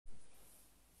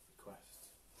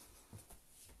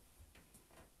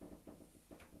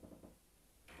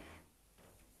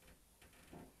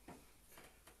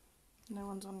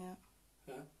one's on yet.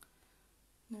 Yeah.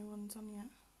 No one's on yet.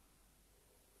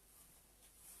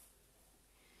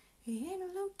 He ain't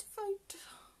allowed to fight.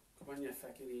 Come on, you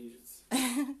fucking idiots.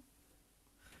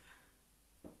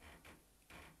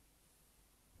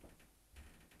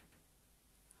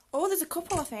 Oh, there's a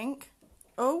couple, I think.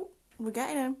 Oh, we're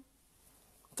getting him.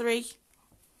 3.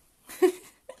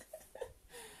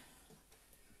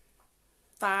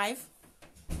 5.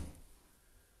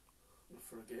 Not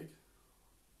for a gig.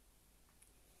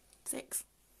 6.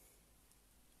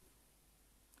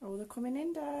 Oh, they're coming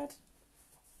in, Dad.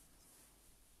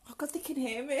 Oh, God, they can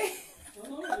hear me.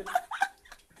 Oh,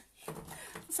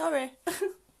 Sorry.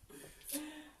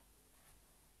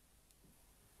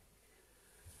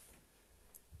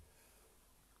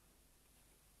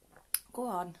 Go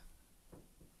on.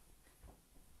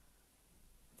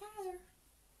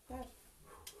 Dad.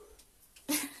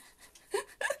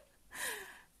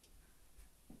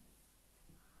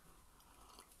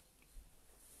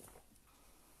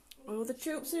 Oh, the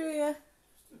troops are here.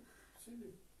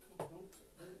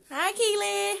 Hi,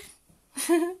 Keely.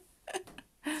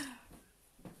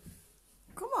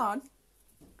 Come on.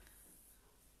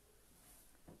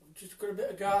 I've just got a bit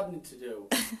of gardening to do.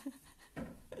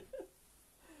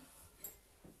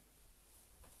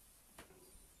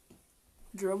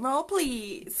 Drum roll,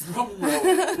 please. Drum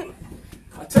roll.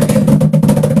 I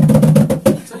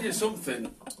tell you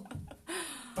something.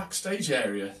 Backstage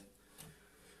area.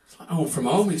 It's like home from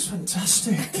home. It's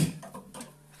fantastic.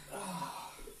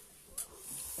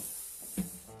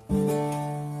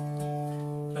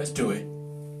 Let's do it.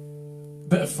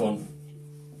 Bit of fun.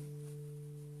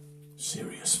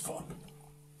 Serious fun.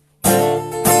 So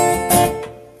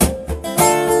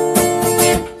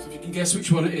if you can guess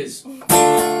which one it is.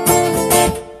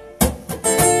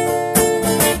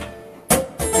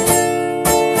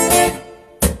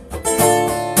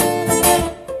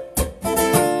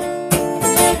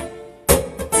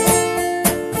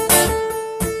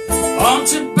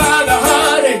 Haunted by the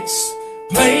heartaches,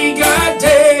 plague our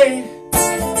day.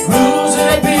 Rules that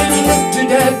have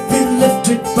been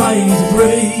lifted by the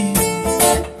brave.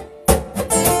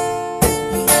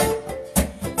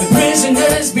 The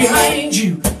prisoners behind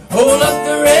you hold up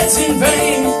the reds in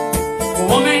vain. For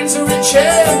one man's a rich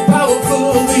and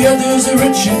powerful, the other's a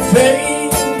rich and pain.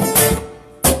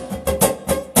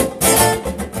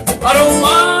 I don't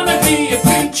wanna be a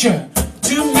preacher,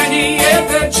 too many at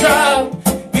their job.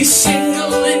 Be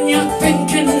single in your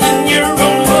thinking and your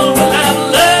own world without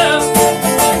love.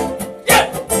 Yeah.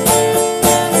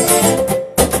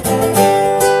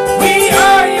 We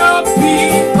are your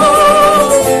people.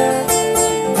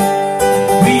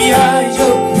 We are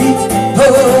your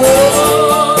people.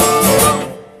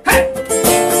 Hey.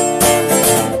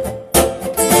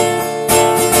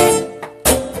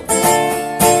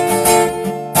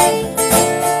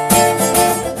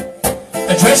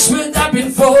 Addressed without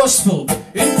being forceful,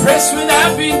 impressed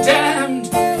without being damned.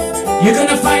 You're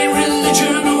gonna find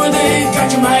religion where they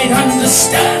got you might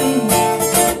understand.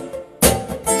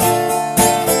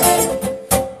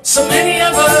 So many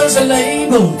of us are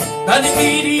labeled by the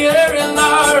media at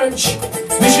large.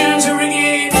 Visions are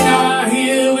ringing in our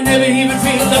ear, we never even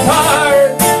feel the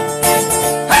part.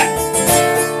 Hey!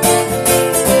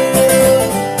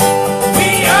 We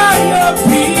are your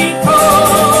people.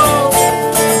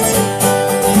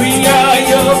 We are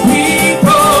your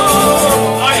people.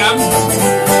 I am.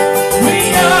 We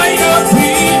are your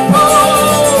people.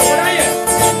 Where are you?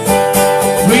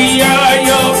 We are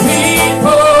your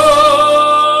people.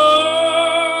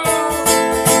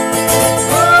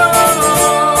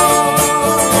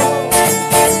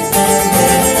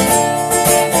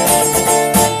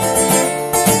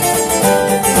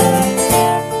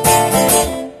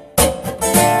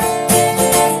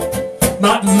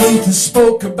 Martin Luther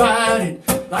spoke about it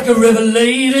like a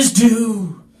revelators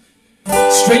do.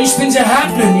 Strange things are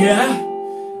happening, yeah,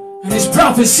 and his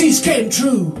prophecies came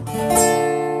true.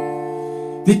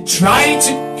 They tried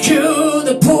to cure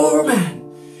the poor man,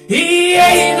 he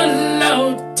ain't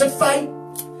allowed to fight.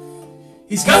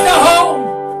 He's got no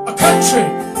home, a country,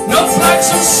 no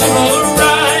flags or civil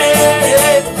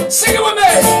rights. Sing it with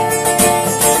me!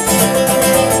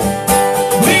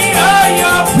 We are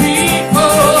your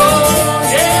people,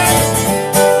 yeah.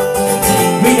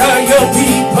 We are your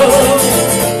people.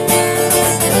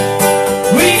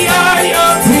 We are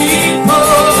your people.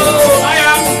 I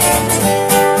am.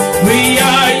 We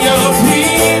are your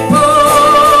people.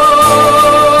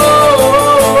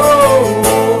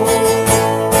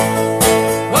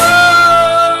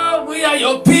 Oh, we are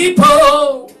your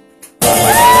people.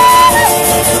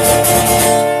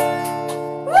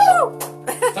 Woo!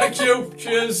 Thank you.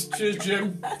 Cheers. Cheers, Jim.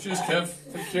 Cheers, Kev.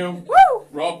 Thank you. Woo!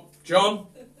 Rob, John.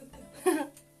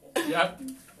 Yeah.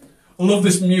 I love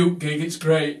this mute gig, it's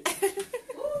great.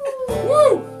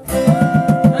 Woo!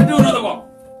 And do another one.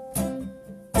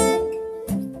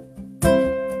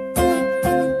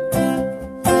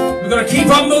 We're gonna keep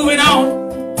on moving on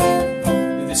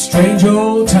in this strange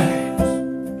old times.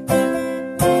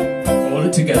 Hold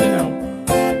it together now.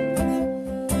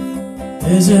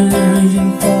 There's an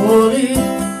 1940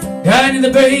 down in the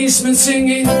basement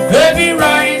singing, heavy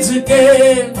rides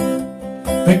again.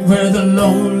 Back where the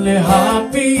lonely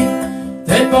heart beat,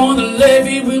 that on the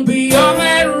levee will be on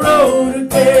that road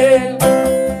again.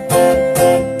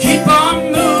 Keep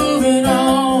on moving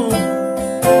on,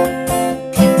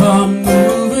 keep on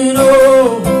moving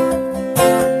on,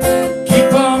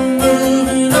 keep on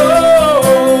moving on,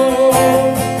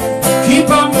 keep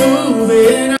on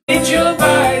moving on. You'll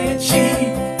buy it cheap,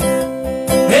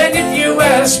 and if you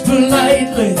ask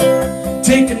politely,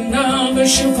 take a number,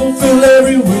 she'll fulfill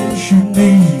every wish you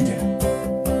need.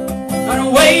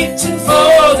 I'm waiting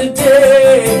for the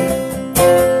day,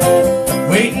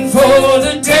 waiting for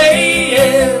the day,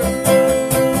 yeah.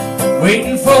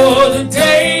 Waiting for the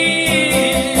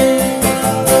day,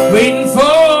 waiting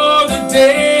for the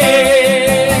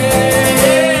day.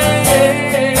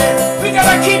 We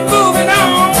gotta keep moving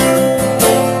on.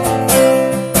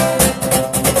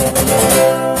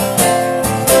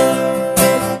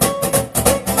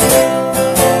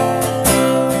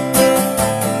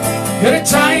 Got a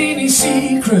tiny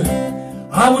secret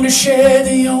I want to share,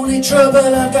 the only trouble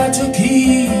I've got to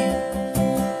keep.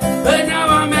 But now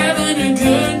I'm having a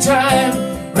good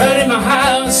time right in my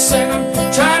house, and I'm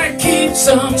trying to keep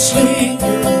some sleep.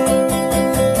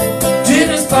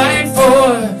 Dinner's fight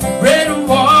for bread and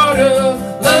water,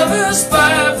 lovers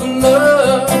fight for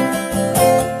love.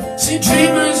 See,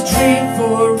 dreamers dream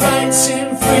for rights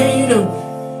and freedom,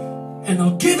 and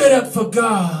I'll give it up for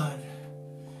God.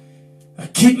 I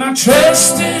keep my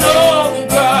trust in all the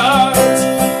gods,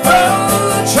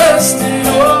 oh, trust in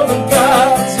all the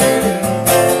gods,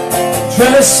 yeah.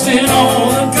 Trust in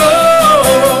all the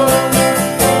gods,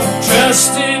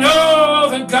 trust in all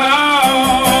the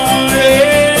gods,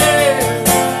 yeah.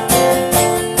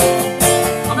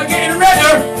 Am I getting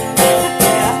redder?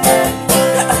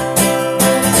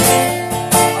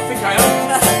 I think I am.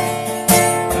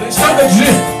 And it's not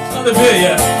the beer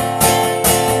yet.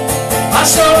 I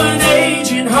saw an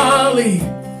aging Harley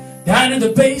down in the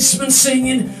basement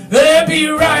singing, there be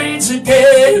rides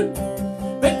again.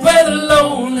 But where the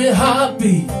lonely heart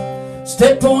beat,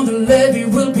 step on the levee,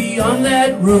 we'll be on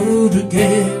that road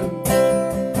again.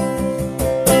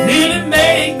 Nearly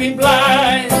make me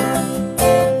blind,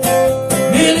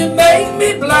 nearly make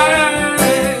me blind,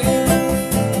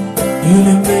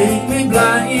 nearly make me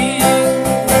blind,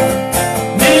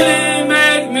 nearly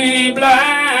make me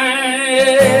blind.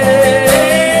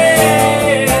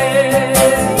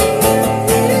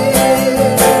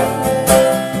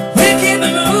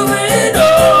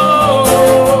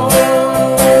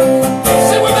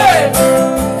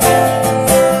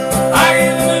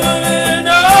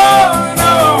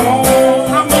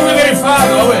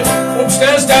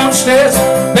 Downstairs,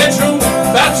 bedroom,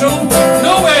 bathroom,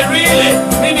 nowhere really.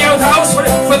 Maybe out the house for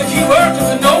the key word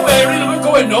to nowhere really. We're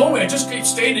going nowhere. Just keep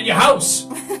staying in your house.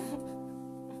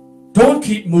 Don't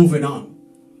keep moving on.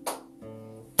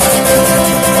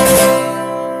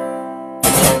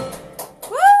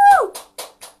 Woo!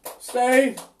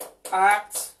 Stay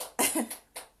at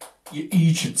you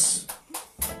Egypts.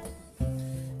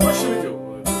 What should we do?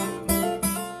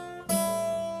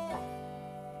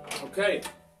 Okay.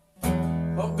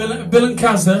 Oh, Bill and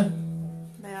Kaz there.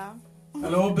 They are.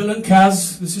 Hello, Bill and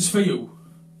Kaz. This is for you.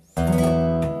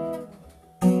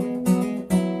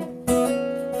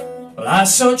 Well, I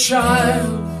saw a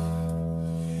child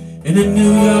in a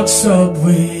New York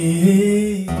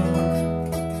subway,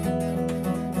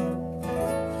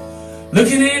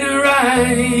 looking in her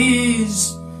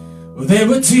eyes, well, there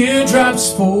were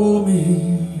teardrops for me.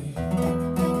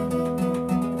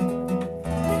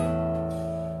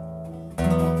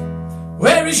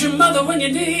 Where is your mother when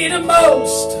you need her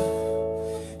most?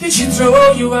 Did she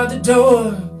throw you out the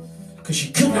door 'cause she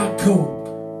could not cope?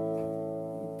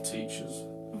 Teachers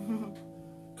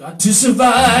got to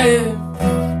survive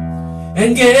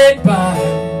and get by,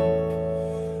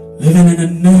 living in a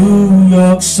New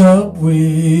York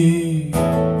subway.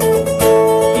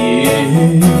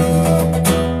 Yeah.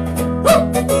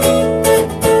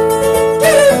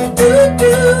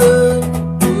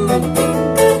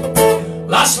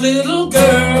 Lost little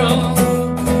girl,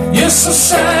 you're so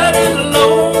sad and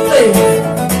lonely.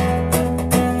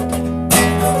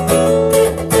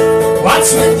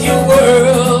 What's with your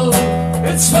world?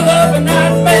 It's full of a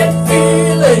nightmare feeling.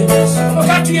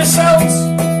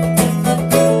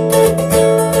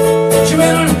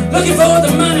 looking for the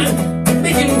money,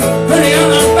 making money on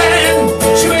the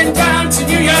band. She went down to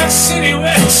New York City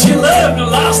where she loved and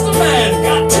lost the man.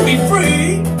 Got to be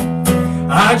free,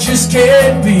 I just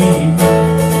can't be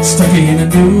stuck in a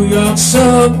New York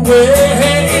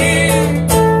subway.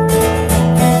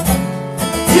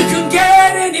 You can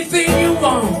get anything you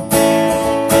want,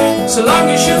 so long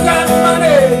as you got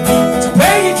money to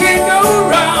pay. You can't go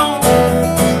around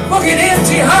walking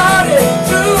empty-hearted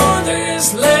through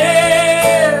this land.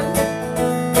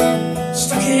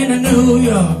 Stuck in a New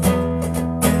York,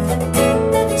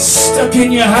 stuck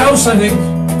in your house, I think.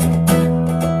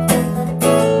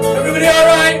 Everybody all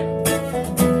right?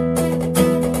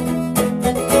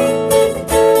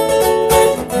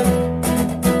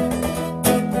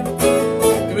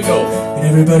 Here we go. And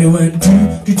everybody went do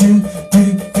do do do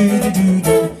do do do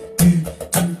do.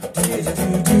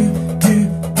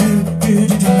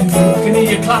 I can hear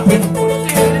you clapping.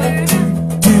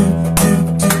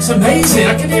 It's amazing. I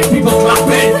can hear people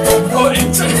clapping. Oh,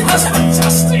 that's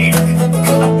fantastic.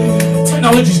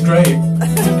 Technology's great.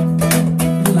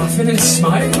 Laughing and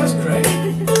smiling, that's great.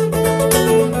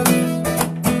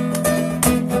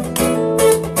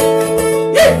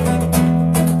 Yeah.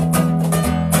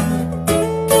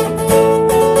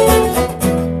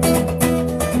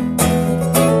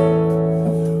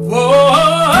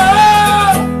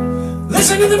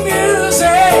 Listen to the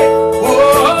music.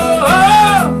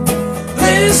 Whoa,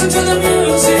 listen to the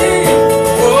music.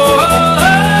 Whoa,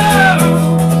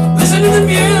 listen to the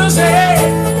music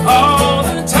all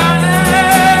the time.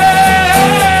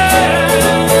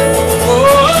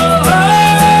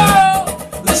 Whoa,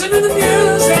 listen to the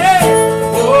music.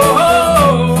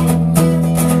 Whoa,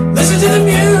 listen to the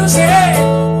music.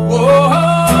 Whoa,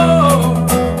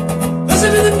 listen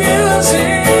to the music.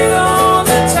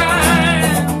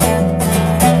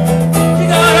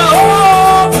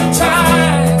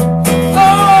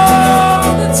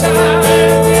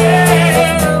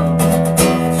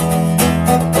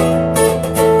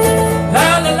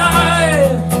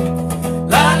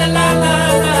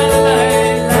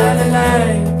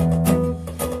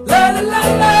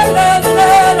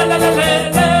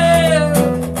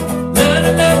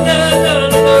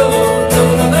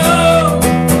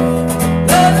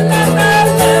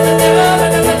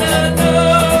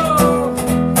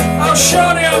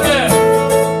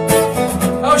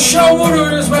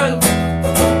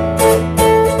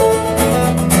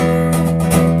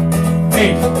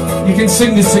 You can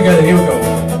sing this together, here we go.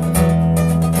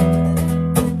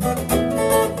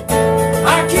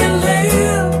 I can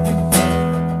live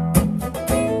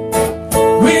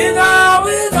without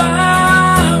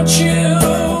you.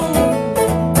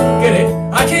 Get it?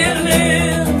 I can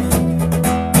live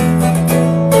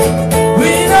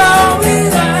without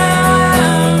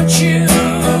you.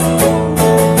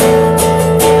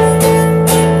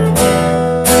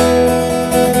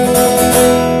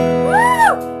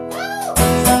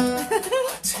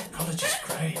 Technology's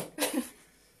great.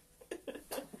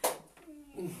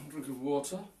 Drink of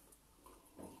water.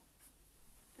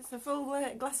 It's a full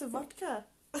glass of vodka.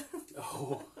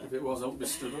 Oh, if it was, I wouldn't be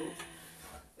stood up.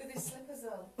 With his slippers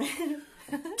on.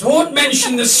 Don't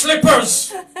mention the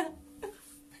slippers!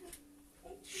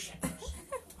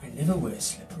 I never wear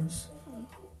slippers.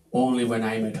 Only when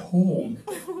I'm at home.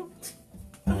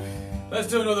 Let's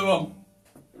do another one.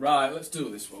 Right, let's do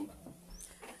this one.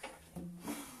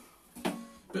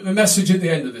 Bit of a message at the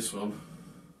end of this one.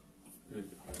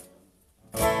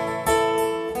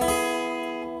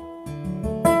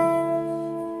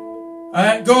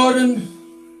 Gordon,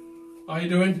 how are you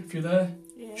doing? If you're there,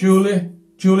 yeah. Julia,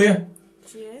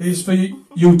 Cheers. Here's for you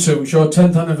two. It's your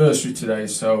 10th anniversary today,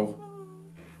 so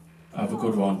have a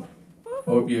good one.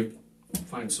 Hope you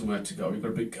find somewhere to go. You've got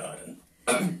a big garden.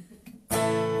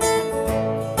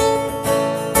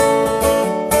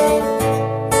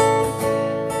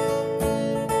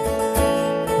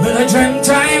 Well, I dreamt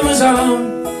I was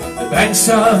on the banks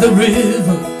of the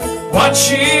river,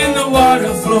 watching the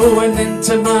water flowing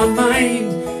into my mind.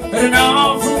 At an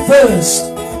awful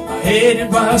thirst, my head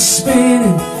was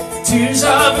spinning. Tears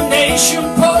of a nation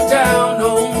poured down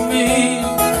on me.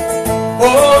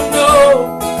 Oh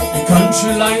no, your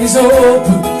country lies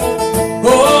open.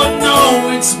 Oh no,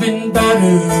 it's been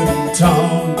battered and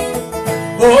torn.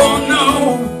 Oh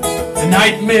no, the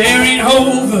nightmare ain't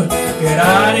over. Get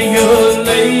out of your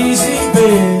lazy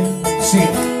bed. Sing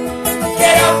it.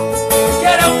 Get up,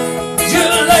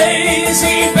 your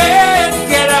lazy bed.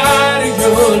 Get out of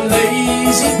your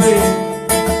lazy bed.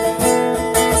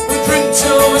 We drink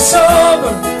till we're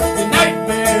sober. The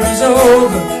nightmare is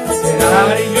over. Get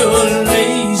out of your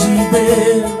lazy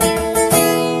bed.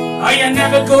 Oh, you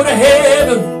never go to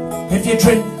heaven if you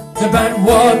drink the bad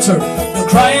water, you're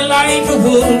crying like a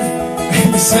wolf, and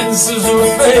your senses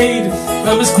will fade.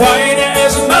 I'm as quiet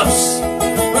as a mouse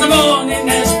when the morning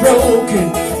has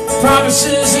broken.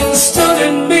 Promises instilled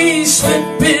in me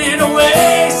slipping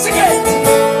away. Sing it!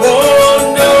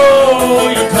 Oh no,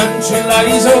 your country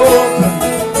lies open.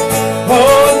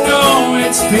 Oh no,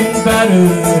 it's been battered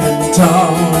and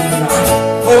torn.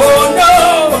 Oh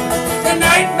no, the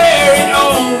nightmare ain't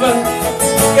over.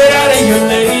 Get out of your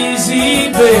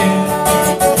lazy bed.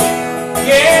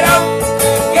 Get up,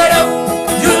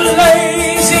 you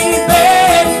lazy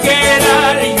bed. Get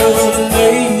out of your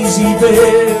lazy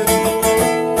bed.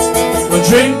 We'll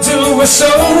drink till we're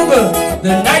sober.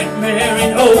 The nightmare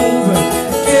ain't over.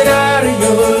 Get out of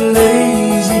your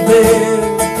lazy bed.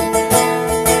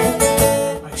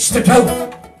 I stepped out.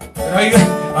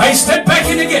 I stepped back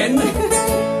in again.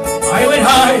 I went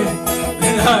high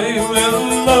and I went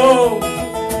low,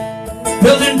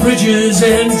 building bridges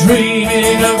and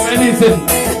dreaming of anything,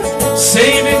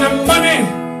 saving the money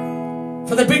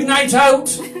for the big night out.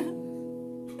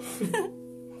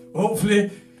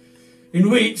 Hopefully in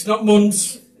weeks, not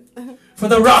months, for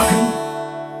the rock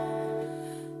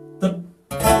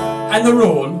and the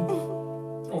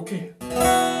roll. Okay.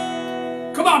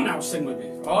 Come on now, sing with me.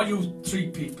 All you three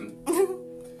people.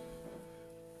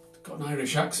 Got an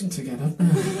Irish accent again, haven't I?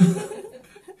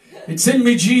 It's in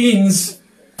me genes.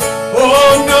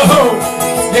 Oh no,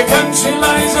 your country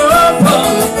lies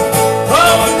open.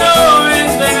 Oh no,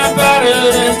 it's been a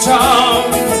battered town.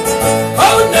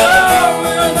 Oh no,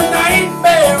 the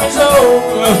nightmare is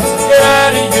over. Get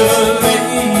out of your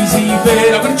lazy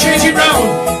bed. I'm gonna change it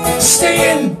round. Stay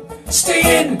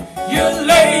in your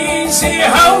lazy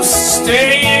house.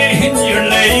 Stay in your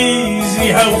lazy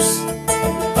house.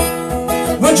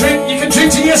 We'll drink, you can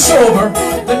drink till you're sober.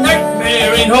 The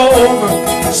nightmare ain't over.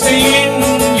 Stay in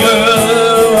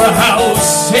your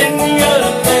house, in your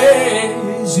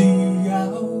lazy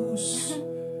house.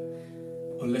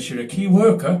 Unless you're a key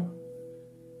worker,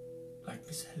 like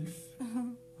myself,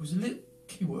 who's a little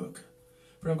key worker.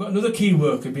 But I've got another key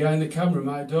worker behind the camera,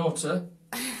 my daughter.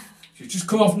 She's just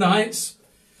come off nights.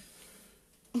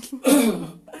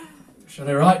 She had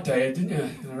a right day, didn't you?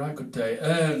 Had a right good day.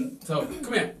 So,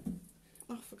 come here.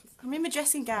 I'm in my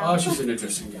dressing gown. Oh, she's in a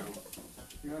dressing gown.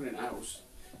 You're in a house.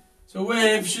 So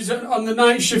wave, she's on the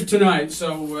night shift tonight,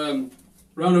 so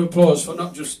round of applause for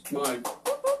not just my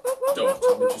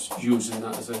daughter, we're just using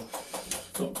that as a,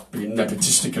 not being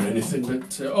nepotistic or anything,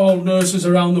 but all nurses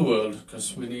around the world,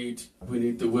 because we need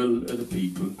the will of the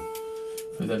people,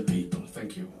 for them people.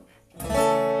 Thank you.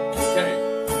 Okay.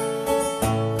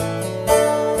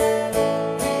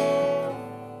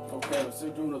 Okay, let's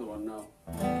do another one now.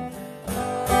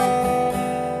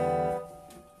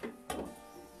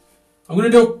 I'm going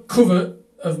to do a cover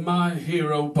of my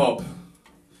hero Bob.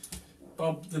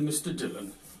 Bob the Mr.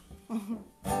 Dylan.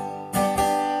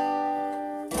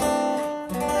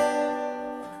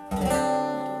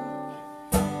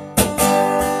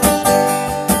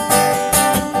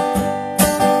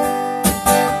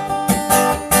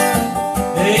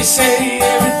 They say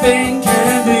everything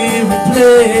can be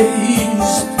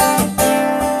replaced.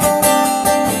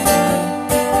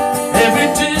 Every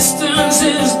distance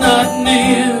is not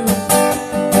near.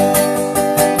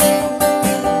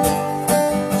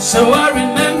 So I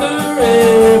remember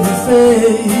every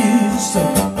face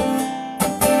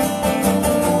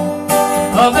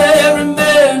of every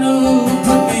man who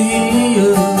put me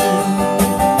up.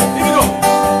 Here we go.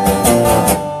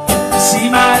 See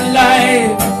my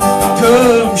light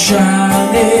come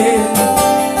shining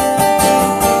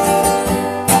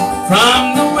from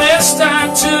the west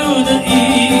side to the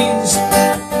east.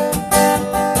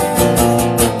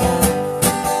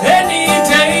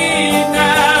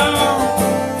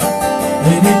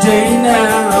 Day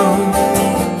now,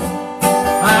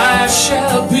 I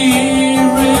shall be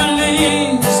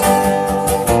released.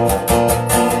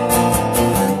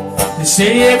 They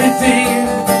say everything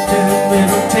in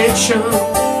meditation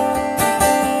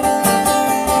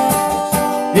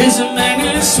is a man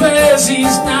who swears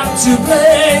he's not to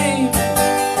blame.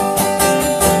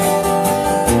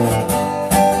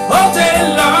 All day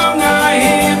long I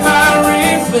hear my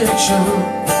reflection,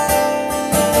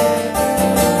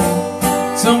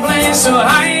 someplace so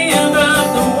high above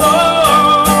the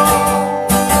wall.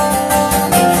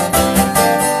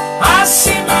 I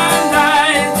see my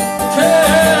light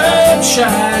come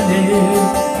shining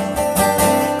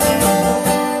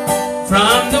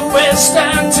from the west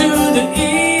and to the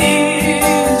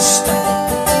east.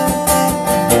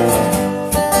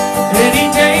 Any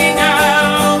day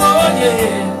now, oh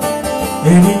yeah,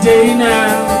 any day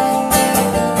now,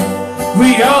 we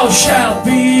all shall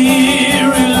be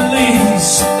released.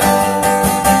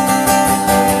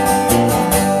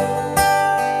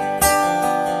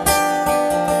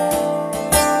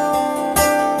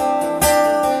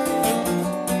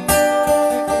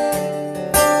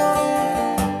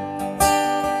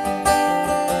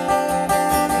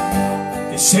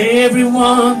 say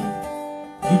everyone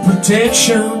need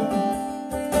protection.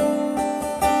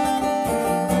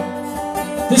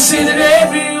 They say that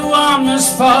everyone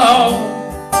must fall,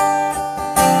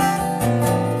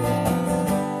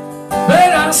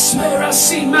 but I swear I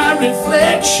see my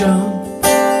reflection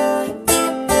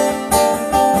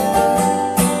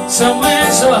somewhere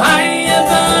so high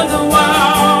above the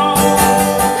wall.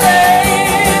 Hey,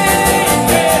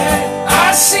 yeah,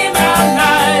 I see my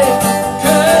light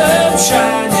come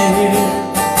shining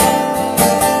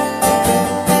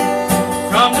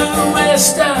from the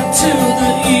west out to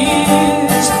the east.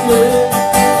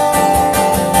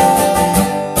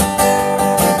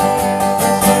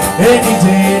 Any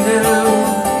day now,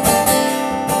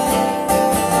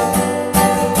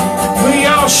 we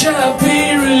all shall be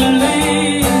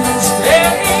released.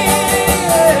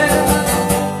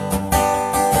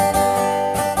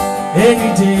 Any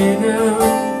day now,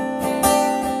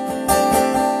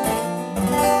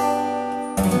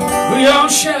 we all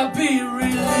shall be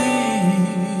released.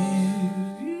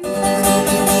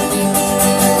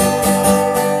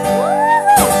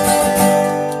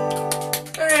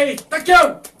 Hey, thank you.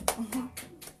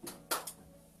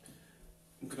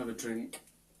 I'm gonna have a drink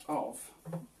of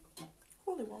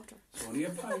Holy water. it's only a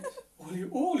pint.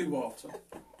 Holy water.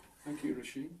 Thank you,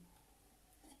 Rashid.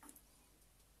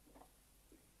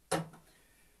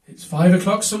 It's 5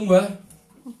 o'clock somewhere.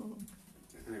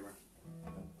 Anyway.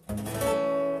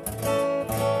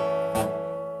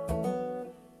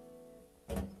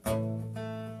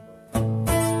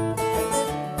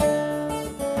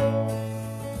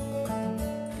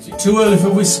 Is it too early for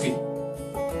whiskey?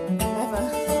 Never.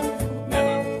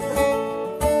 Never.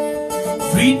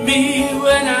 Greet me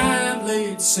when I'm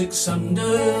laid 6 under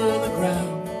the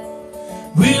ground.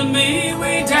 Wheel me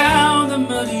way down the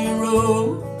muddy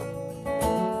road.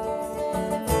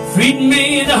 Feed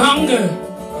me the hunger,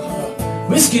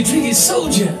 whiskey drinking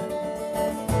soldier.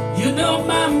 You know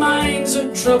my mind's a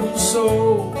troubled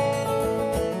soul.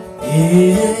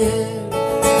 Yeah.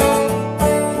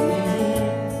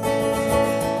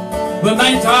 But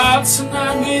my thoughts are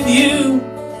not with you,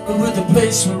 but with the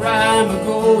place where I'm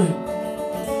a-going.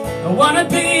 I wanna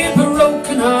be a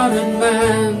broken-hearted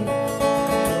man.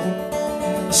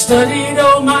 I studied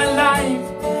all my life,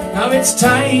 now it's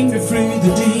time to free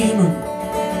the demon.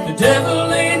 The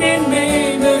devil ain't in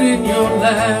me, but in your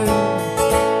land.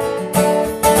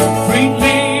 Freed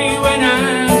me when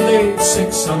I'm laid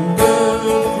 6 under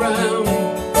the ground.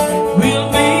 Wheel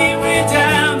me way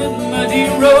down the muddy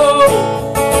road.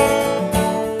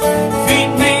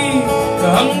 Feed me the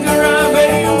hunger of a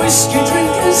whiskey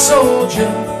drinking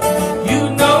soldier. You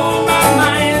know my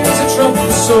mind's a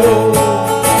troubled soul.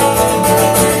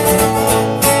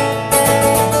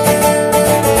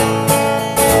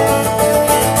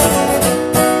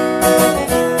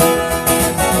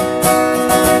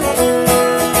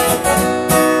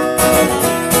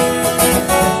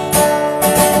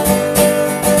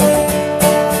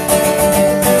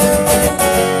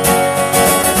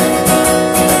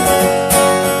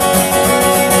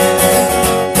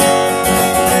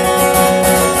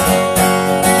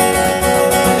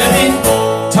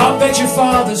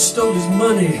 Stole his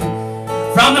money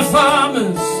from the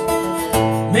farmers,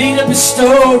 made up his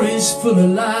stories full of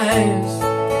lies.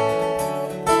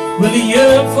 Well, he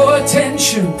yearned for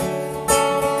attention,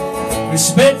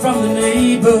 respect from the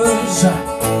neighbours.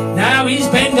 Now he's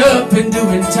bent up and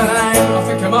doing time. I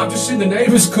think I might have just seen the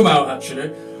neighbours come out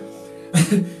actually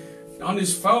on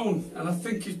his phone, and I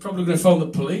think he's probably going to phone the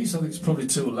police. I think it's probably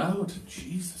too loud.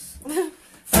 Jesus.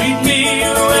 Feed me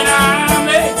when I'm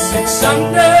at 6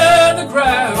 under the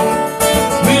ground.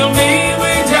 Wheel me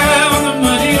way down the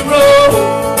muddy road.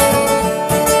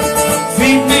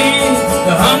 Feed me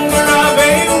the hunger of a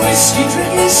whiskey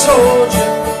drinking soldier.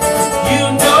 You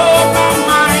know my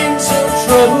mind's a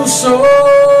troubled soul.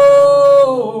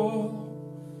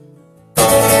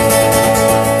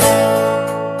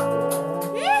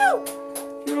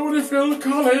 You know what, Phil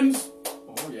Collins?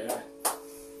 Oh yeah.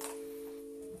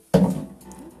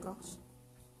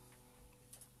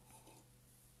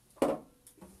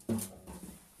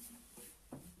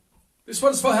 This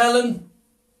one's for Helen.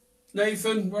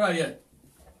 Nathan, where are you?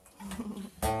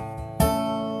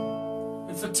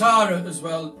 And for Tara as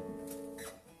well.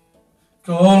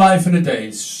 Go all life in a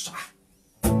daze.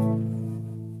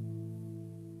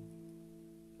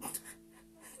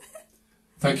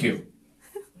 Thank you.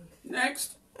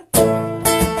 Next. We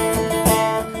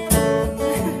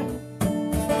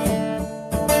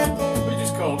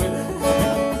just call me then.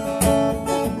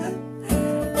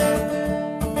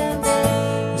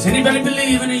 Does anybody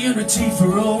believe in a unity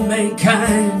for all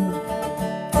mankind?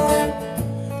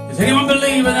 Does anyone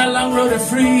believe in that long road of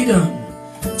freedom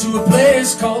to a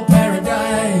place called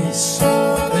paradise?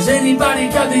 Has anybody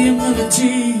got the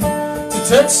humility to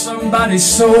touch somebody's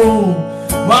soul?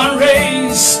 One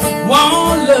race,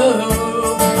 one love.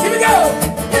 Here we go.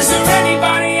 Is there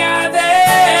anybody out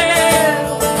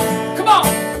there? Come on,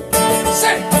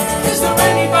 say, is there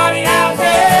anybody out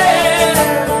there?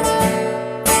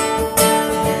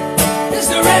 Is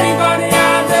there anybody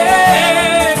out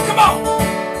there? Come on,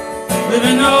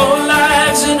 living our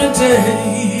lives in a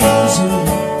daze.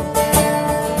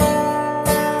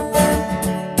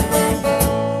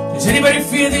 Does anybody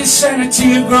feel the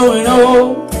insanity of growing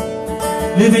old?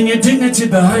 Leaving your dignity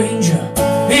behind you.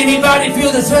 Anybody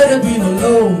feel the threat of being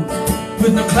alone?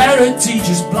 With no clarity,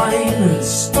 just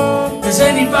blindness. Has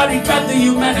anybody got the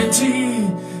humanity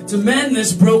to mend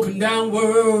this broken down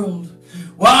world?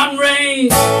 One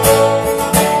race,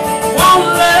 one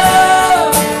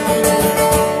love.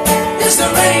 Is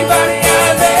there anybody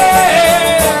out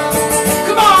there?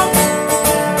 Come on.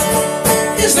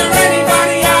 Is there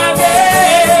anybody out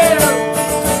there?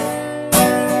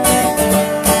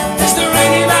 Is there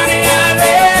anybody out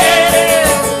there?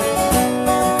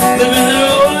 Living their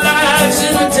own lives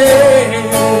in a daze.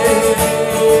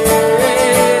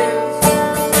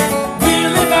 We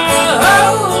live our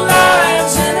whole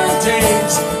lives in a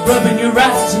daze, rubbing your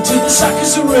eyes until the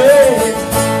sockets are red.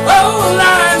 Whole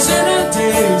lives in a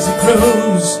daze, it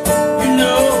grows. You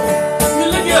know, you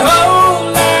live your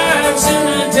whole lives in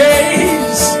a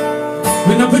daze,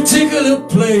 with no particular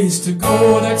place to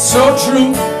go. That's so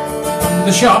true.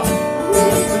 The shop,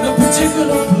 with no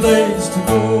particular place to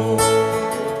go.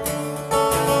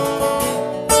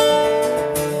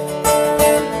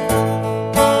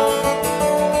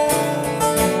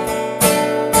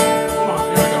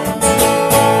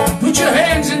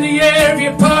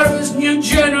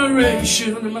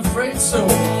 I'm afraid so.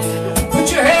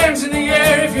 Put your hands in the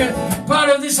air if you're part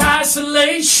of this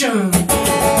isolation.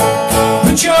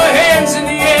 Put your hands in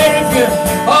the air if you're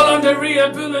all under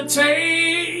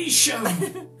rehabilitation.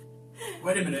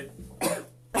 Wait a minute.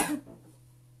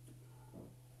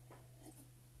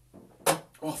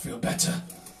 Oh, I feel better.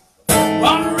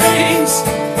 One race,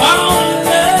 one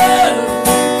love.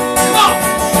 Come on,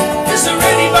 is there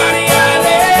anybody out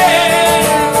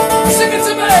there? Sing it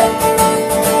to me.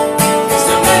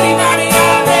 Anybody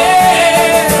out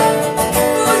there?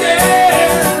 Oh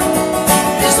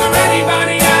yeah. Is there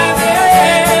anybody out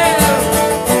there?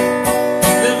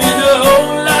 Living their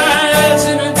whole lives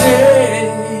in a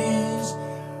daze.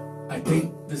 I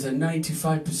think there's a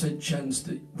 95% chance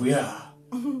that we are.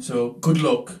 So good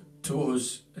luck to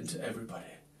us and to everybody.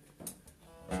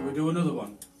 Shall we do another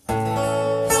one?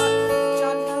 John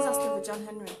has asked for John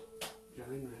Henry. John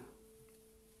Henry.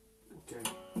 Okay.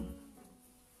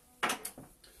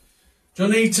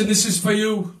 John Eaton, this is for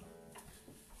you.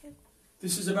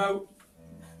 This is about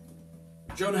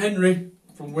John Henry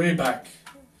from way back.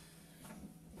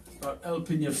 It's about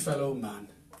helping your fellow man,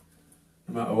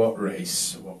 no matter what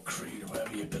race or what creed or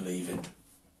whatever you believe in.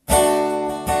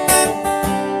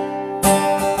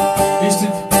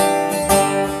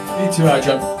 You too,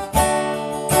 John.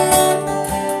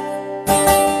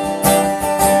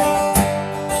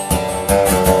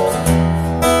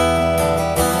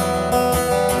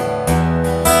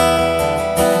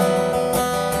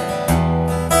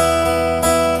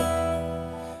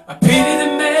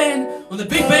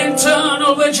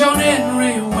 John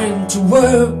Henry went to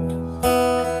work,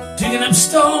 digging up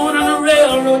stone on a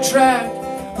railroad track,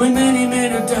 when many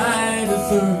men had died of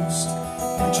thirst.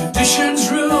 And traditions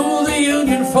rule the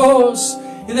Union force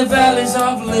in the valleys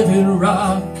of living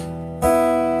rock.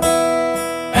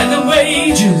 And the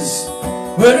wages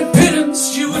were a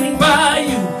pittance, you wouldn't buy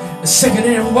you a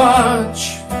second-hand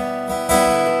watch.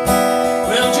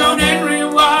 Well, John Henry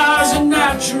was a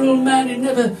natural man, he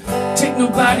never took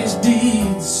nobody's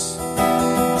deeds.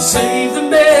 Save the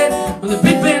man on the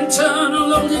Big Ben tunnel,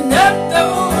 loading up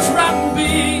those rotten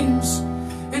beams.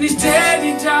 And he's dead,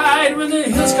 he died when the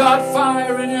hills caught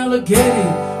fire in Allegheny,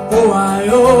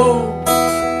 Ohio.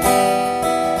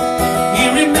 He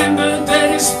remembered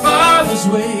that his father's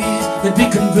ways had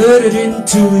been converted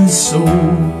into his soul.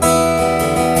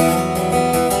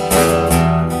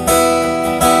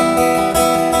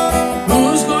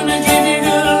 Who's gonna give you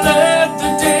good luck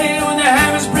the day when the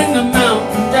hammers bring the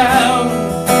mountain down?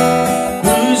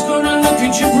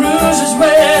 Your bruises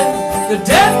where the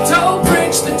death toll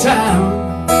breaks the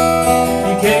town.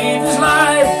 He gave his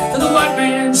life to the white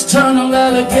man's tunnel,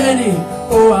 Allegheny,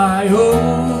 Ohio.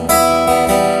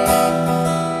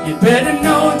 You better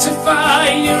notify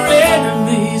your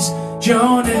enemies,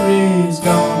 John Henry's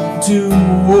gone to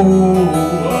war.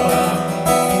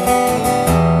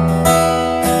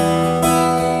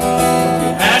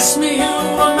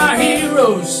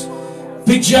 knows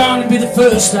Big John would be the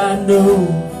first I know.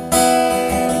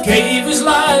 He gave his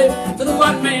life for the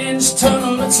white man's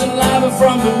tunnel and saliva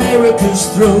from America's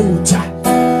throat.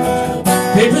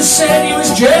 Papers said he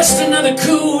was just another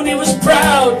coon. He was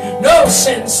proud, no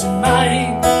sense of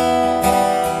mind.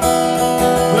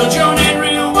 Well, John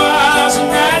Henry was a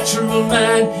natural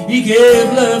man. He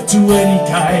gave love to any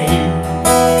kind.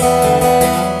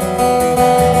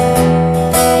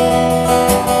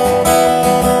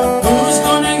 Who's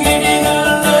gonna give you the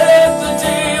love the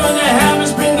day when the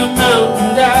hammers bring the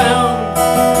mountain down?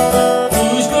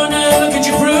 Who's gonna look at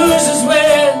your bruises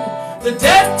when the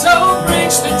death toll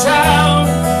breaks the town?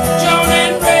 John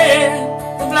Henry,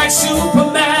 the black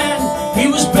Superman, he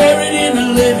was buried in a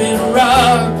living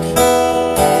rock.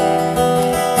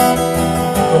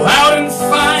 Go out and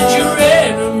find your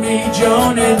enemy.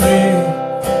 John Henry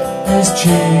has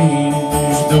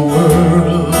changed the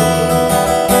world.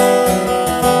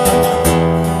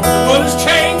 The world has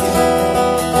changed.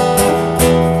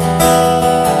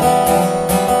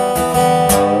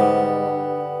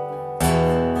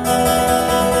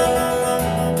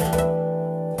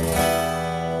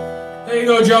 There you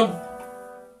go, John.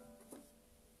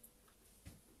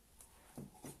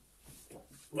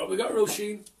 What we got,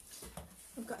 Roisin?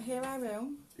 We've got Here I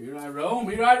Roam Here I roam,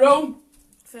 here I roam.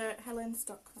 for Helen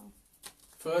Stockwell.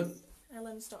 For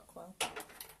Helen Stockwell.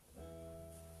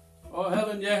 oh,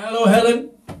 Helen, yeah, hello, Helen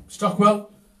Stockwell.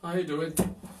 How you doing?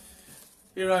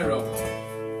 Here I roam.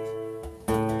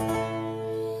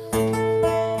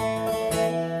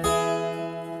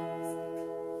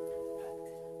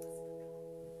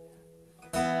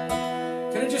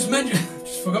 Can I just mention?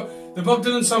 Just forgot. The Bob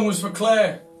Dylan song was for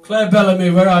Claire. Claire Bellamy.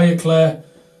 Where are you, Claire?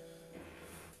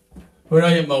 Where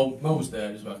are you, Mo? Mo's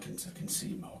there as well. I can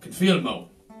see Mo. I can feel Mo.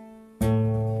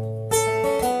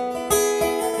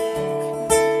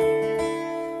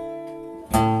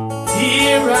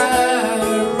 Here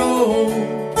I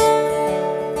roam,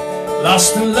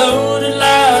 lost and loaded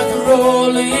like a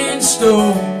rolling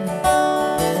stone.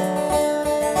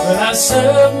 But I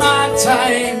serve my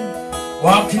time,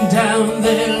 walking down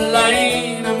the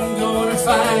lane. I'm gonna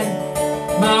find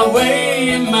my way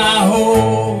in my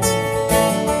home.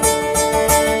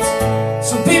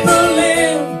 Some people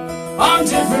live on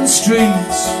different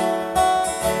streets.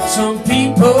 Some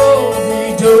people,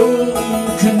 they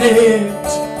don't connect.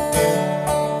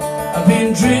 I've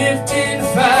been drifting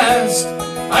fast,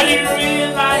 I didn't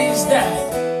realize that.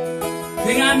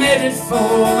 Think I made it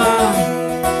for my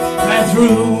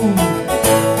bathroom.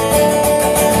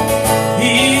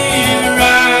 Here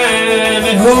I'm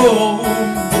at home,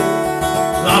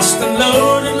 lost and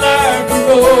loaded like a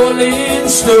rolling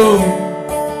stone.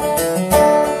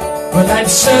 Well, I'd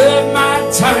served my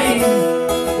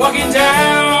time, walking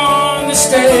down the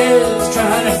stairs,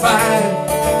 trying to find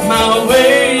my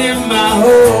way in my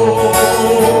home.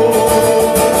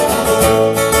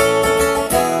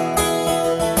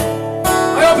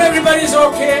 I hope everybody's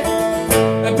okay.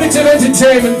 A bit of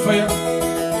entertainment for you.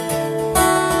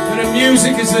 And the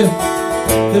music is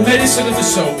the medicine of the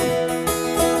soul.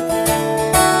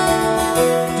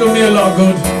 Done me a lot of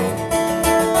good.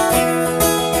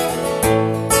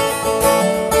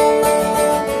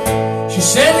 She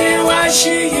said it was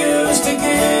she used to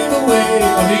give away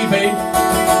on eBay.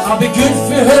 I'll be good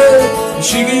for her if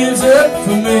she gives up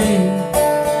for me.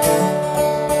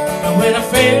 And when I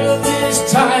fail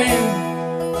this time,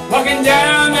 walking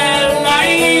down that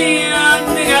line, I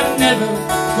think I'm never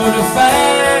gonna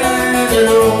find it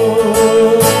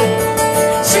all.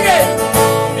 Sing it!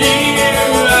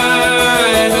 Here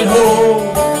I'm at home,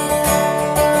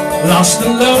 lost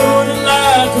and loaded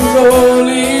like a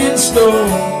rolling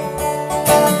stone.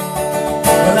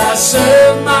 Well, I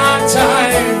served my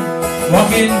time,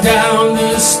 walking down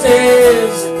the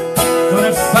stairs,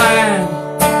 gonna find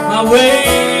my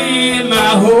way in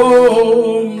my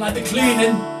home. Like the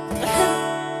cleaning,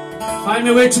 find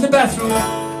my way to the bathroom,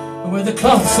 and where the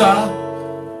cloths are.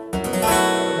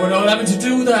 We're all having to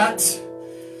do that.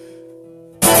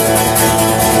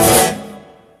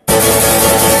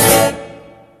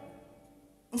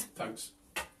 Thanks.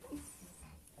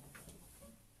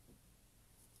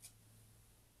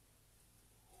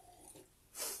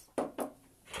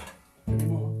 Any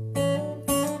more?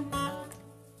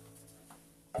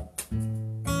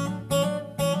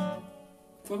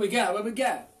 What we get? What we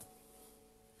get?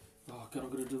 Oh God, I'm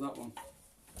gonna do that one.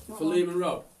 What For one? Lehman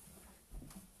Road.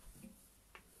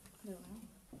 I don't know.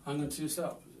 Hang on to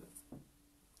yourself, is it?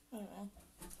 I don't know.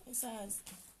 It says,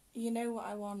 you know what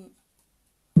I want.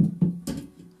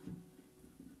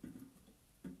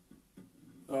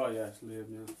 Oh yes, Liam,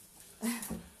 yeah.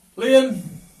 Liam,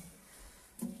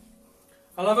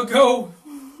 I'll have a go.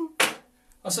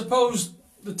 I suppose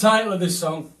the title of this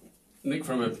song, nicked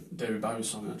from a David Bowie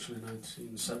song actually,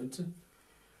 1970.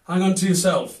 Hang on to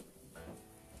yourself.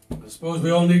 I suppose we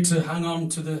all need to hang on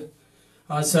to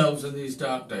ourselves in these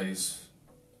dark days,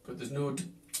 but there's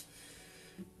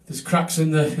cracks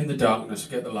in the darkness.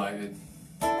 Get the light in.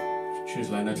 Choose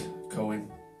Leonard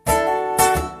Cohen.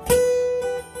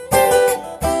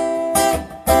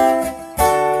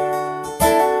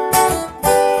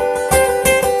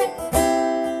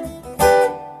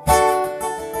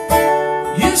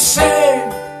 You say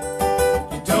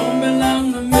you don't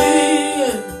belong to me.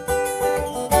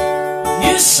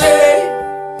 You say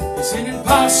it's an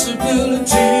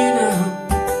impossibility now.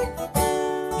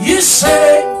 You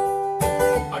say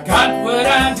I got what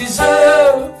I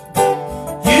deserve.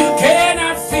 You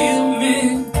cannot feel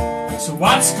me. So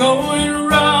what's going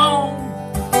wrong?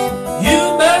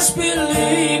 You must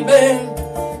believe it.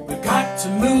 We've got to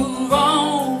move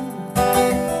on.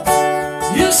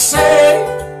 You say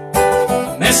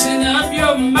I'm messing up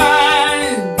your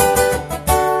mind.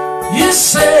 You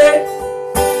say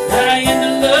that I ain't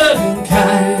the loving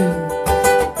kind.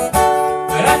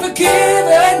 But I've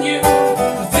forgiven you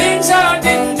for things I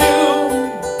didn't do.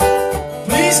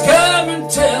 Please come and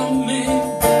tell me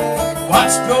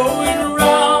what's going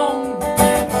wrong.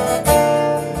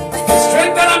 The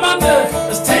strength that I'm under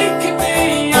is taking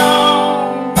me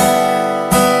on.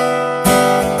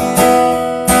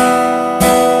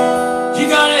 You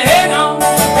gotta hang on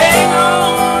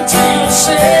to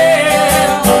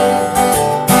yourself.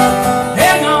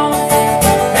 Hang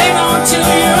on to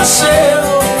yourself.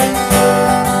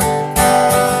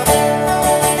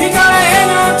 You gotta hang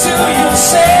on to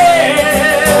yourself.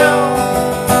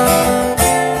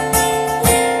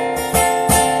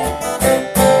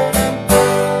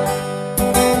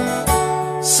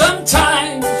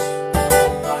 Sometimes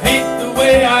I hate the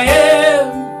way I am.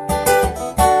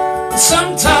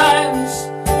 Sometimes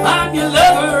I'm your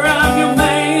lover, I'm your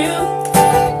man.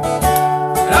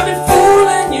 And I've been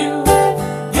fooling you,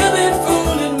 you've been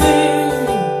fooling me.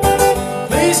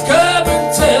 Please come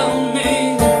and tell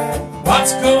me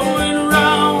what's going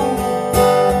wrong.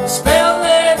 The spell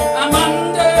that I'm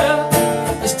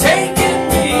under is taking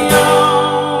me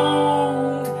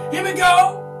on. Here we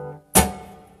go.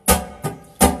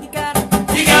 You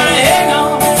gotta hang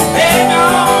on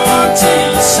to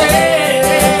yourself.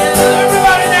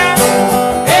 Everybody now,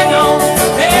 hang on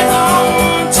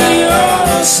to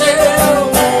yourself.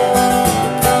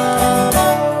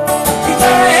 You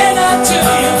gotta hang on to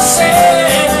yourself.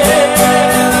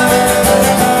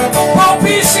 Paul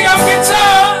PC on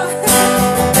guitar,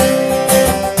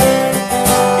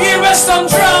 you rest on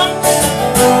drums,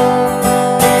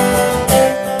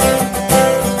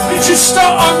 Richard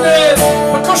Stott on the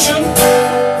percussion.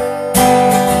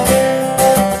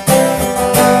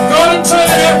 Gordon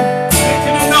Turner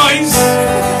making a noise.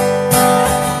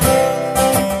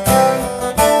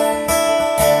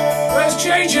 Where's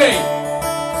JJ?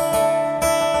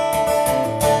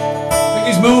 I think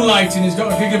he's moonlighting, he's got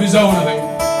a gig of his own, I think.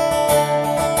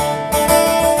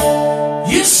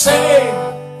 You say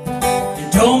you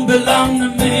don't belong to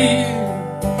me.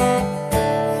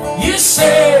 You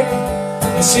say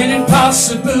it's an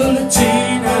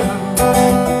impossibility now.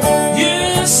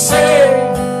 You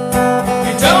say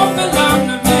you don't belong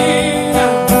to me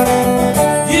now.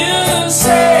 You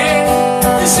say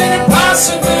it's an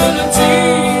impossibility.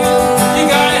 You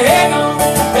gotta hang on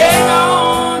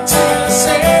to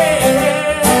yourself.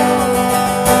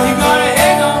 You gotta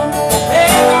hang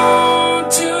on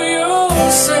to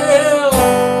yourself.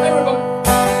 Everybody.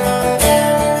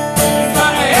 You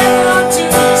gotta hang on to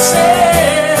yourself.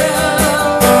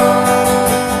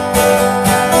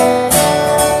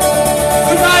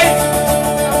 Good night,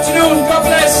 afternoon, God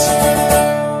bless.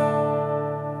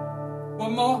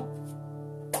 One more.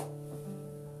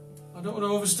 I don't want to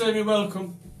overstay my welcome.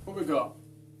 What we got?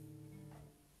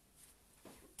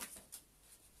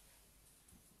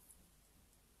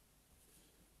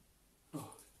 Oh.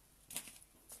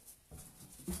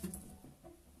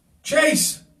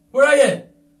 Chase, where are you?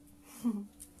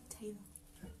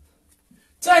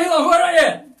 Taylor, where are you?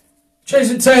 Chase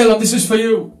and Taylor, this is for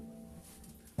you.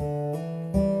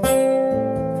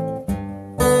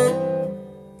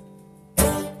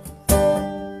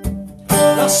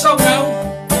 Last song now.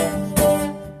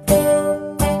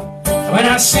 When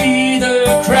I see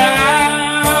the crowd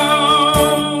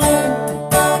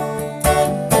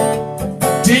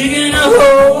digging a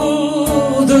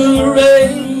hole, the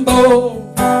rainbow,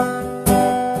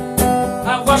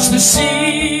 I watch the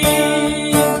seas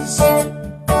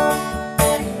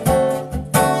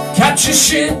catch a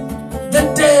ship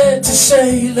that dared to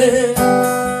sail it.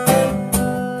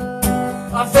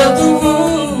 I felt the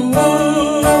wounds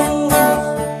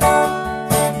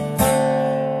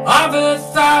of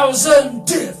 1,000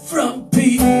 different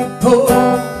people.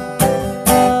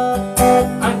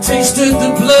 I tasted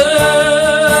the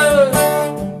blood,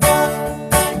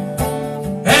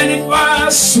 and it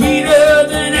was sweeter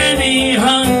than any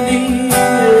honey.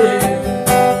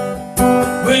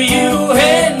 Where you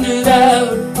handed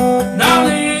out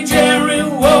knowledge and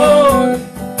reward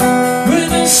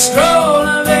with a scroll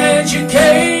of education.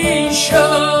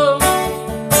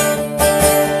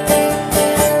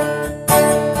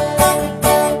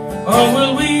 Or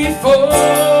will we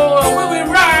fall? Will we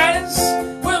rise?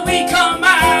 Will we come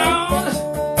out?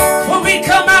 Will we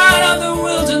come out of the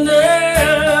wilderness?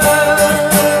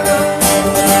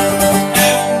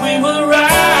 And we will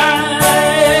rise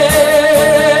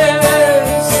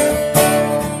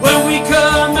when we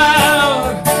come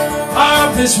out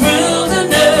of this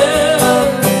wilderness.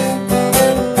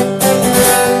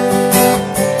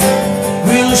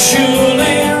 We'll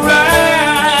surely rise.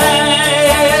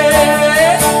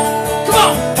 Come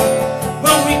on!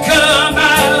 When we come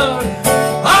out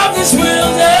of this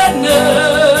wilderness,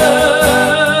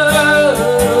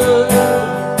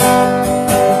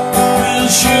 we'll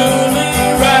surely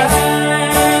rise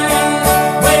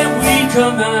when we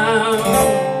come out.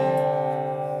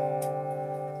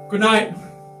 Good night.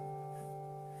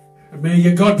 And may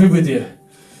your God be with you.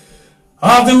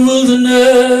 Of the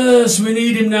wilderness, we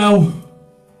need him now.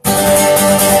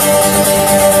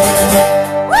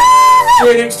 See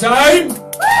you next time.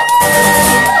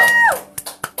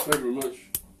 Thank you very much.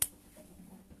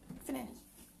 Finish.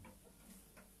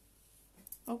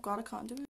 Oh God, I can't do it.